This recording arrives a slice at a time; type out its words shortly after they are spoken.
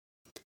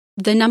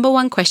The number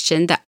one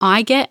question that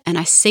I get and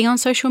I see on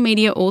social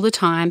media all the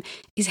time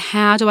is,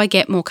 how do I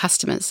get more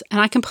customers? And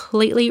I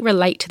completely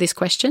relate to this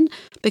question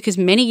because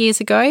many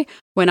years ago,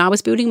 when I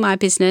was building my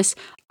business,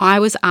 I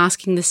was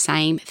asking the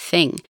same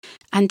thing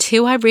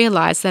until I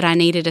realized that I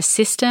needed a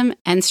system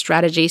and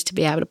strategies to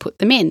be able to put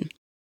them in.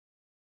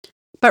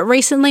 But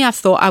recently I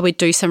thought I would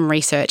do some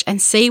research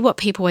and see what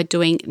people are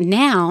doing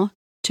now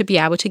to be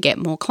able to get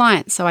more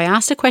clients. So I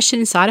asked a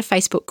question inside a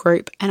Facebook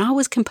group and I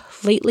was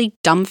completely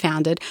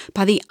dumbfounded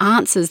by the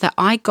answers that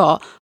I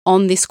got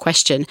on this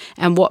question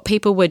and what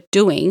people were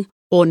doing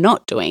or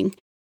not doing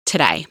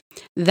today.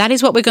 That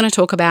is what we're going to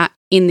talk about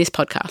in this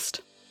podcast.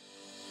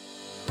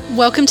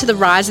 Welcome to the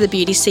Rise of the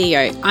Beauty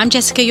CEO. I'm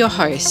Jessica, your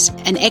host.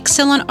 An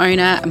ex-salon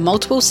owner, a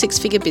multiple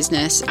six-figure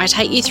business, I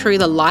take you through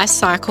the life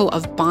cycle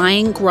of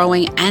buying,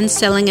 growing, and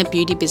selling a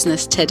beauty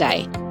business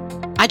today.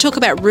 I talk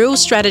about real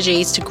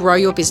strategies to grow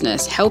your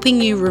business,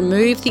 helping you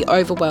remove the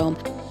overwhelm,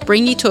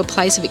 bring you to a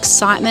place of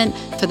excitement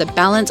for the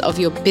balance of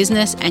your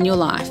business and your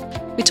life.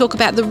 We talk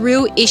about the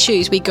real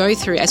issues we go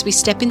through as we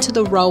step into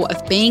the role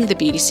of being the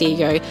beauty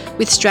CEO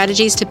with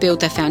strategies to build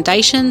their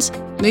foundations,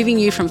 moving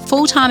you from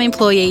full-time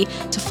employee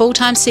to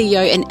full-time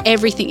CEO and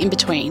everything in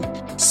between.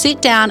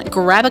 Sit down,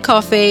 grab a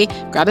coffee,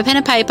 grab a pen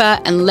and paper,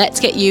 and let's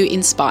get you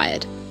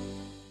inspired.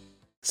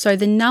 So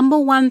the number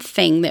one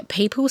thing that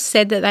people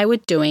said that they were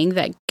doing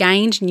that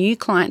gained new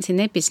clients in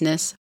their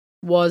business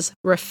was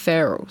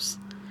referrals.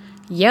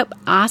 Yep,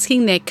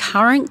 asking their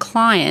current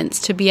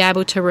clients to be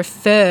able to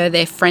refer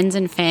their friends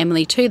and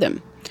family to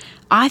them.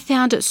 I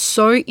found it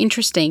so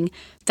interesting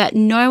that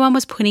no one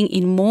was putting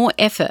in more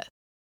effort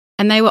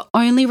and they were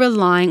only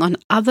relying on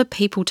other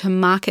people to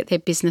market their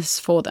business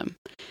for them.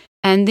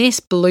 And this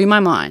blew my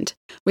mind.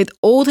 With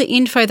all the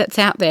info that's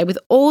out there, with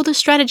all the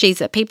strategies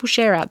that people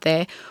share out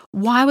there,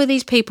 why were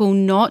these people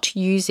not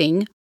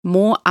using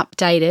more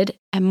updated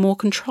and more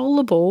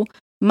controllable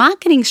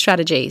marketing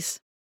strategies?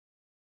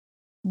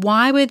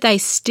 Why were they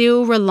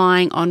still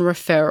relying on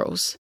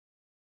referrals?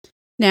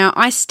 Now,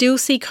 I still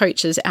see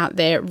coaches out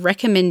there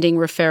recommending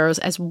referrals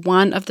as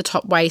one of the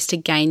top ways to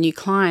gain new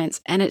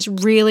clients, and it's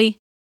really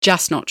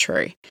just not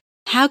true.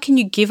 How can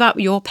you give up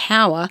your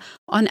power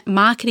on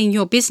marketing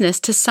your business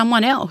to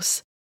someone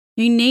else?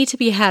 You need to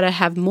be able to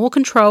have more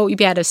control, you'll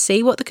be able to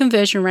see what the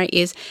conversion rate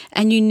is,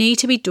 and you need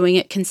to be doing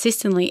it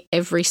consistently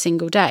every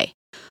single day.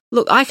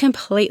 Look, I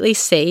completely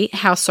see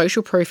how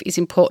social proof is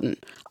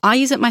important. I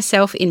use it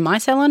myself in my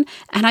salon,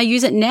 and I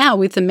use it now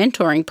with the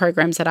mentoring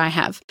programs that I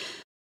have.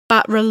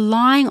 But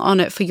relying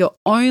on it for your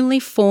only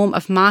form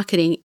of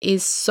marketing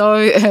is so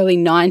early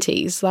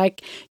 90s.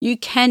 Like, you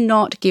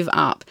cannot give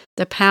up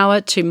the power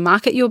to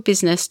market your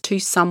business to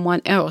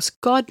someone else.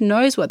 God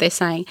knows what they're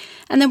saying.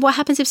 And then what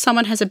happens if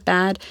someone has a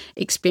bad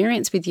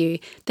experience with you?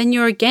 Then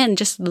you're again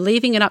just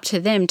leaving it up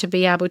to them to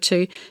be able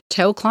to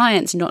tell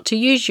clients not to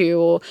use you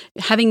or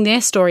having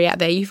their story out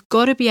there. You've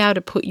got to be able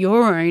to put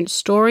your own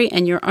story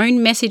and your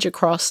own message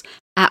across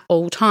at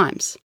all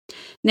times.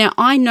 Now,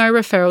 I know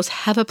referrals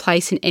have a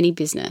place in any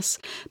business,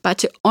 but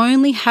to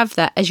only have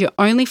that as your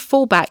only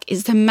fallback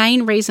is the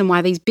main reason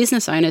why these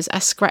business owners are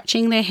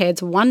scratching their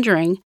heads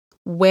wondering,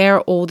 where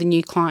are all the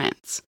new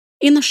clients?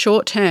 In the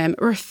short term,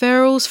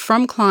 referrals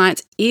from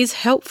clients is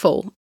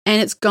helpful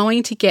and it's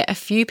going to get a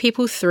few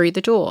people through the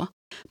door,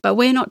 but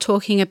we're not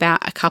talking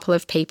about a couple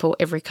of people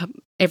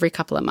every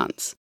couple of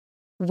months.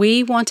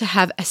 We want to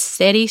have a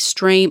steady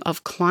stream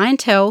of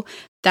clientele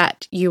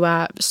that you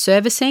are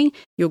servicing,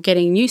 you're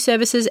getting new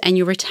services, and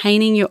you're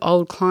retaining your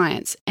old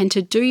clients. And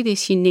to do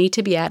this, you need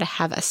to be able to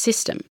have a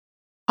system.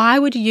 I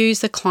would use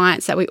the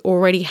clients that we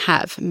already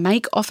have,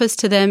 make offers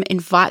to them,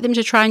 invite them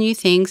to try new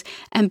things,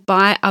 and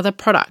buy other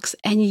products.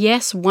 And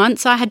yes,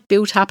 once I had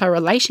built up a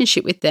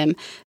relationship with them,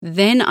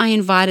 then I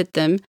invited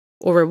them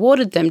or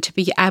rewarded them to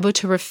be able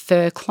to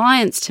refer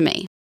clients to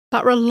me.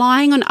 But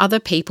relying on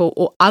other people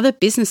or other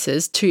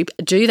businesses to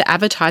do the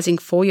advertising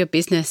for your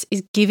business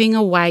is giving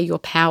away your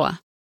power.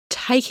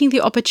 Taking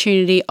the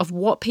opportunity of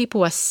what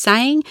people are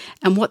saying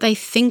and what they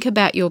think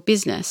about your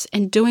business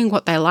and doing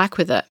what they like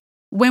with it.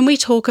 When we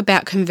talk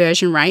about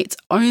conversion rates,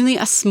 only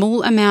a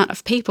small amount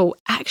of people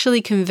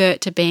actually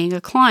convert to being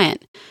a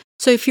client.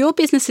 So if your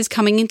business is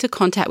coming into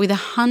contact with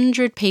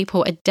 100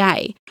 people a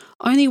day,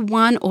 only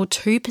 1 or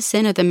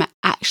 2% of them are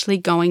actually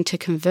going to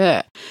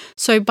convert.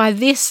 So by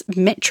this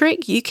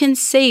metric, you can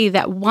see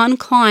that one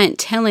client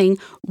telling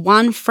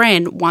one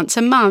friend once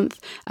a month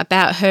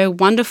about her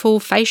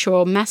wonderful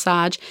facial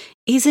massage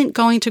isn't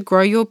going to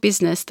grow your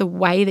business the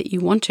way that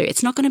you want to.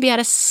 It's not going to be able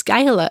to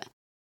scale it.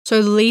 So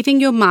leaving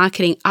your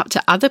marketing up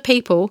to other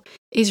people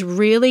is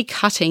really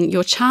cutting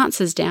your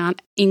chances down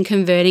in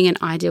converting an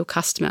ideal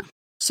customer.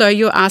 So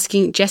you're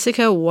asking,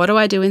 Jessica, what do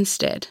I do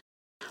instead?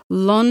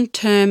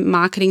 Long-term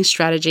marketing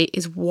strategy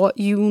is what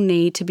you will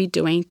need to be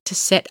doing to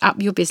set up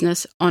your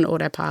business on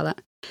autopilot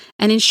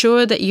and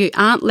ensure that you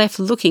aren't left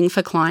looking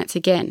for clients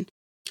again.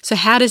 So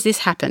how does this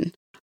happen?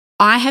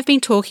 I have been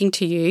talking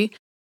to you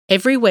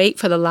every week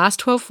for the last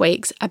 12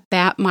 weeks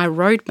about my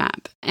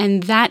roadmap.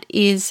 And that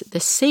is the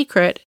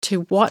secret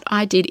to what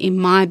I did in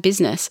my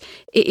business.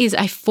 It is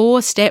a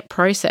 4-step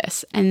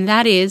process, and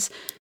that is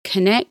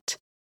connect,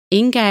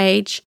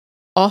 engage,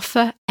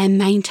 offer, and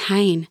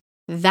maintain.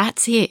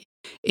 That's it.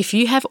 If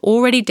you have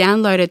already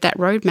downloaded that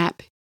roadmap,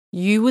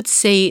 you would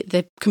see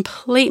the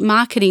complete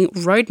marketing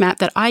roadmap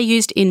that I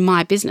used in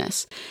my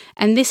business.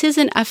 And this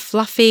isn't a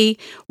fluffy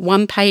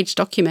 1-page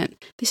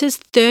document. This is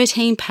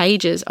 13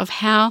 pages of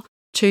how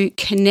to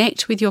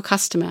connect with your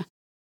customer,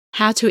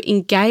 how to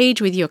engage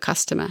with your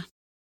customer,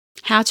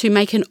 how to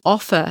make an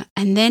offer,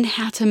 and then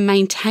how to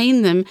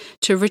maintain them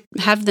to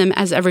have them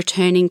as a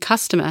returning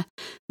customer.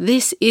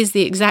 This is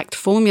the exact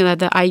formula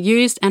that I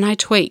used and I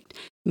tweaked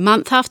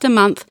month after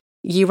month,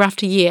 year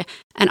after year,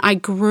 and I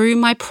grew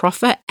my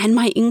profit and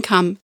my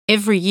income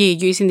every year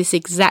using this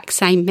exact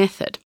same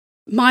method.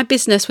 My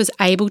business was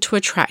able to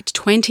attract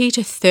 20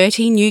 to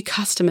 30 new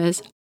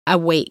customers a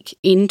week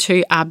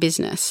into our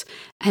business,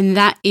 and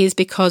that is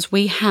because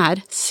we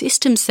had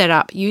systems set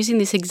up using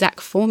this exact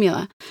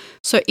formula.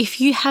 So if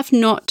you have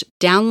not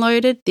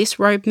downloaded this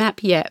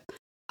roadmap yet,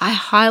 I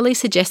highly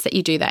suggest that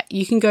you do that.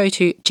 You can go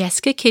to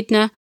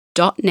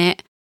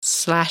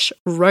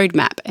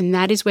jessicakidner.net/roadmap, and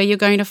that is where you're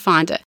going to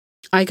find it.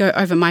 I go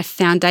over my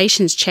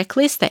foundations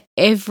checklist that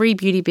every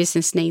beauty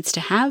business needs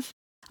to have.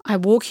 I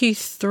walk you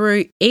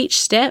through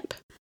each step,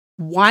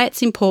 why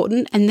it's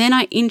important, and then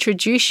I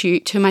introduce you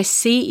to my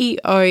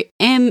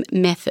CEOM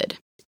method,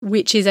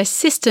 which is a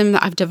system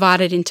that I've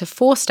divided into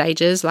 4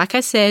 stages. Like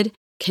I said,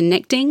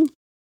 connecting,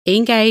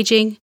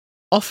 engaging,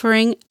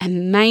 offering,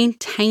 and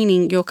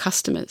maintaining your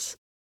customers.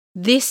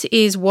 This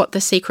is what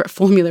the secret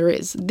formula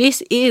is.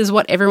 This is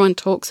what everyone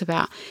talks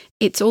about.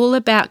 It's all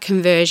about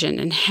conversion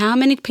and how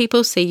many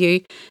people see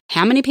you,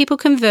 how many people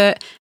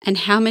convert, and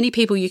how many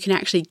people you can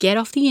actually get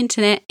off the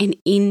internet and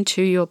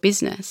into your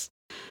business.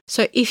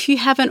 So if you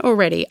haven't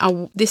already,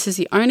 this is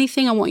the only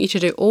thing I want you to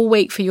do all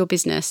week for your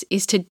business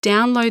is to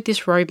download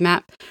this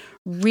roadmap.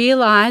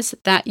 Realize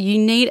that you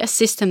need a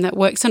system that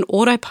works on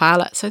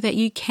autopilot so that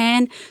you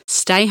can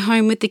stay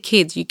home with the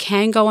kids. You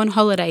can go on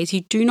holidays.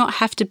 You do not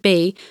have to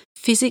be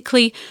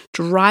physically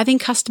driving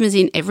customers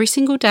in every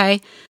single day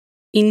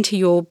into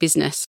your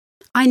business.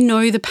 I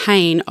know the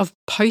pain of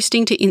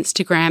posting to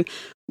Instagram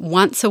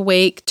once a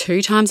week,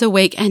 2 times a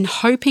week, and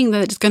hoping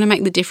that it's going to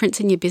make the difference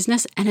in your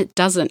business, and it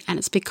doesn't. And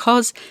it's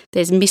because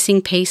there's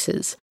missing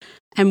pieces.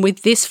 And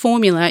with this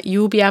formula,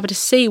 you will be able to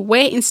see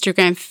where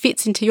Instagram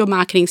fits into your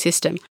marketing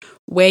system,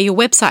 where your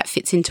website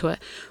fits into it,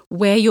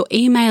 where your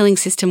emailing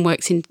system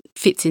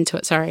fits into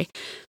it.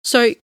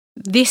 So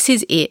this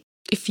is it.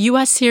 If you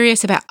are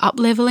serious about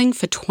up-leveling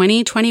for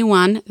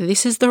 2021,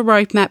 this is the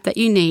roadmap that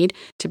you need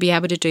to be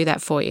able to do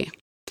that for you.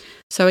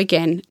 So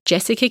again,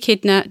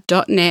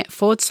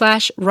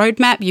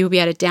 jessicakidner.net/roadmap. You'll be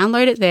able to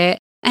download it there.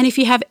 And if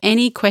you have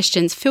any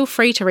questions, feel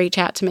free to reach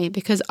out to me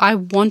because I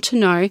want to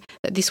know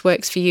that this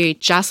works for you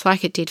just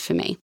like it did for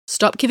me.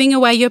 Stop giving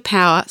away your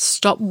power.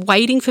 Stop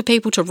waiting for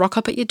people to rock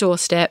up at your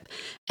doorstep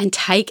and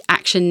take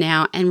action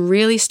now and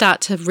really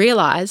start to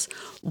realize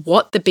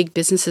what the big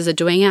businesses are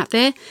doing out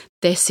there.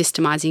 They're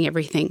systemizing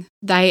everything.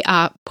 They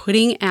are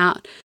putting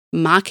out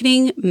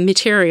marketing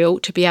material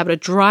to be able to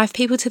drive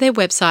people to their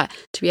website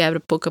to be able to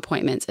book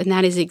appointments. And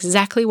that is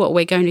exactly what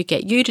we're going to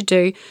get you to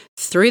do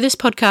through this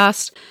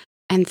podcast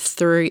and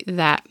through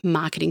that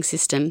marketing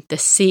system, the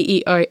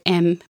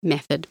CEOM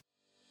method.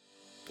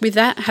 With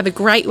that, have a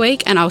great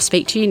week and I'll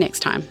speak to you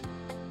next time.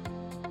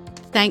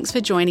 Thanks for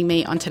joining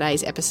me on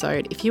today's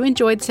episode. If you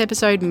enjoyed this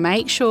episode,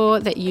 make sure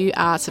that you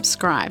are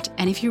subscribed.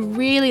 And if you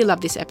really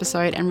love this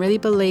episode and really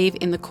believe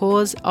in the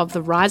cause of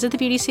the rise of the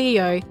beauty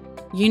CEO,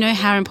 you know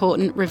how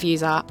important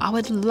reviews are. I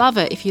would love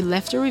it if you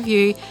left a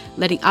review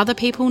letting other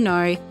people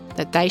know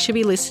that they should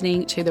be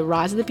listening to the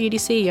Rise of the Beauty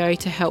CEO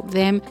to help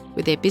them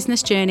with their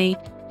business journey,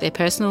 their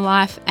personal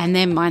life, and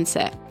their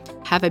mindset.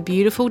 Have a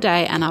beautiful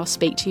day, and I'll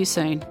speak to you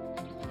soon.